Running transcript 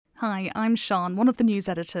Hi, I'm Sian, one of the news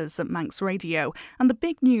editors at Manx Radio, and the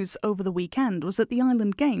big news over the weekend was that the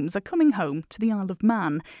Island Games are coming home to the Isle of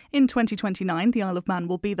Man. In 2029, the Isle of Man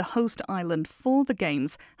will be the host island for the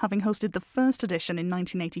Games, having hosted the first edition in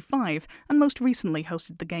 1985 and most recently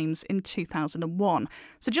hosted the Games in 2001.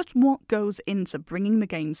 So just what goes into bringing the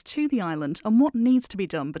Games to the island and what needs to be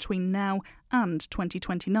done between now and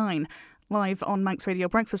 2029? Live on Manx Radio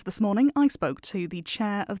Breakfast this morning, I spoke to the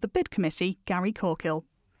chair of the bid committee, Gary Corkhill.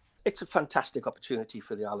 It's a fantastic opportunity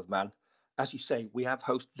for the Isle of Man. As you say, we have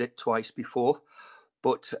hosted it twice before,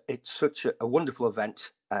 but it's such a wonderful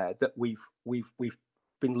event that we've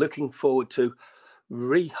been looking forward to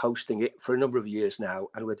re-hosting it for a number of years now,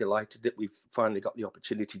 and we're delighted that we've finally got the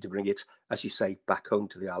opportunity to bring it, as you say, back home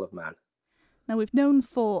to the Isle of Man. Now, we've known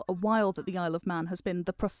for a while that the Isle of Man has been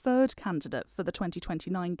the preferred candidate for the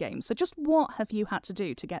 2029 Games. So just what have you had to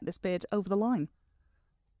do to get this bid over the line?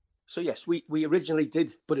 So yes, we originally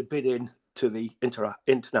did put a bid in to the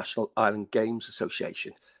International Island Games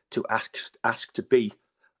Association to ask to be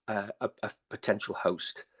a potential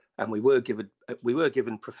host, and we were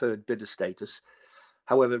given preferred bidder status.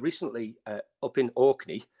 However, recently up in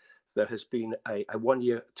Orkney, there has been a 1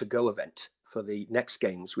 year to go event for the next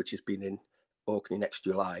Games, which has been in Orkney next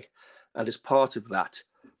July, and as part of that,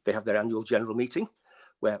 they have their annual general meeting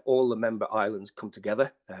where all the member islands come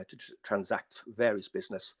together to transact various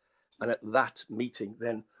business. And at that meeting,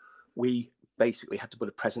 then we basically had to put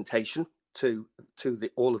a presentation to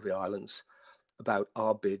all of the islands about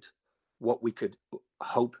our bid, what we could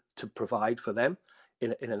hope to provide for them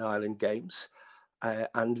in an Island Games,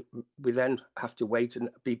 and we then have to wait and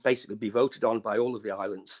be voted on by all of the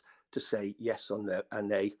islands to say yes or no, and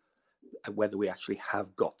nay, whether we actually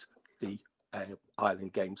have got the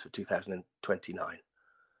Island Games for 2029.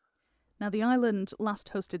 Now, the island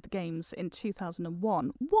last hosted the Games in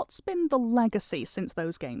 2001. What's been the legacy since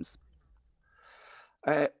those Games?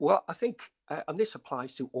 Well, I think, and this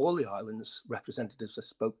applies to all the islands representatives I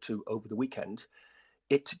spoke to over the weekend,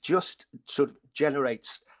 it just sort of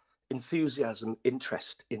generates enthusiasm,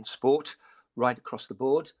 interest in sport right across the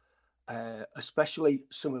board, especially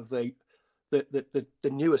some of the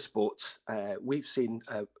newer sports. We've seen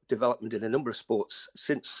development in a number of sports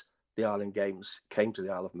since the Island Games came to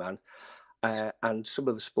the Isle of Man, and some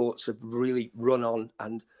of the sports have really run on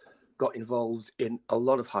and got involved in a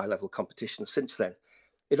lot of high-level competitions since then.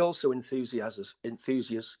 It also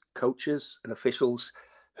enthusiasts, coaches and officials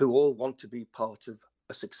who all want to be part of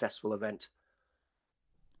a successful event.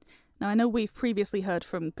 Now, I know we've previously heard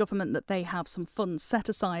from government that they have some funds set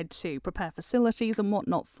aside to prepare facilities and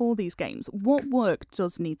whatnot for these Games. What work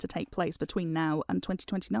does need to take place between now and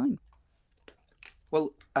 2029?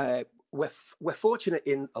 Well, we're fortunate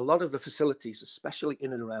in a lot of the facilities, especially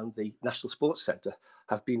in and around the National Sports Centre,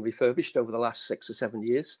 have been refurbished over the last 6 or 7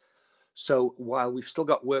 years. So while we've still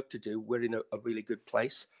got work to do, we're in a really good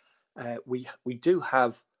place. We do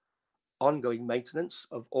have ongoing maintenance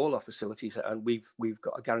of all our facilities, and we've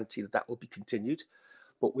got a guarantee that will be continued.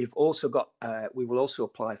 But we've also got we will also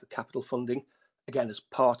apply for capital funding, again as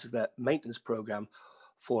part of the maintenance programme,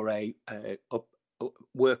 for a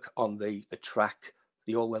work on the track,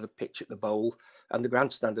 the all-weather pitch at the Bowl, and the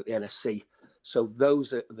grandstand at the NSC. So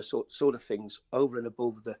those are the sort of things over and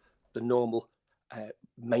above the normal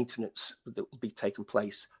maintenance that will be taking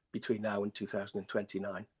place between now and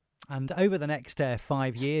 2029. And over the next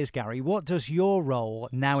 5 years, Gary, what does your role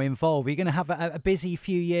now involve? Are you going to have a busy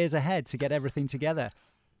few years ahead to get everything together?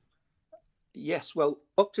 Yes, well,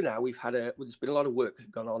 up to now there's been a lot of work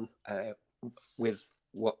gone on with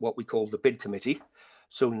what we call the bid committee.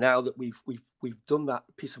 So now that we've done that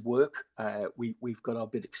piece of work, we've got our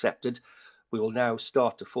bid accepted. We will now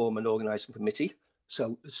start to form an organising committee.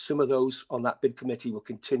 So some of those on that bid committee will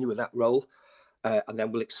continue with that role, and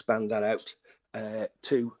then we'll expand that out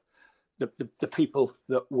to the people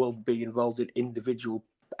that will be involved in individual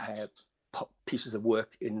pieces of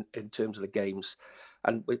work in terms of the Games.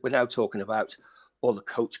 And we're now talking about all the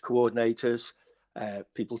coach coordinators,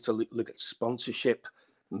 people to look at sponsorship,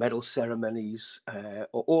 medal ceremonies,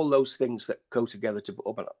 or all those things that go together to put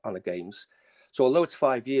up on a Games. So although it's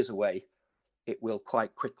 5 years away, it will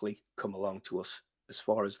quite quickly come along to us as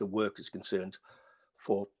far as the work is concerned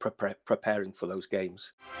for preparing for those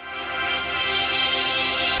Games.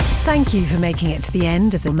 Thank you for making it to the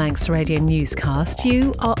end of the Manx Radio newscast.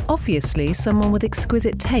 You are obviously someone with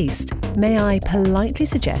exquisite taste. May I politely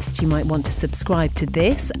suggest you might want to subscribe to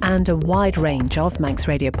this and a wide range of Manx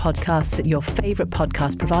Radio podcasts at your favourite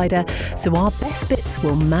podcast provider, so our best bits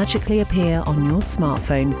will magically appear on your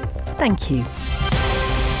smartphone. Thank you.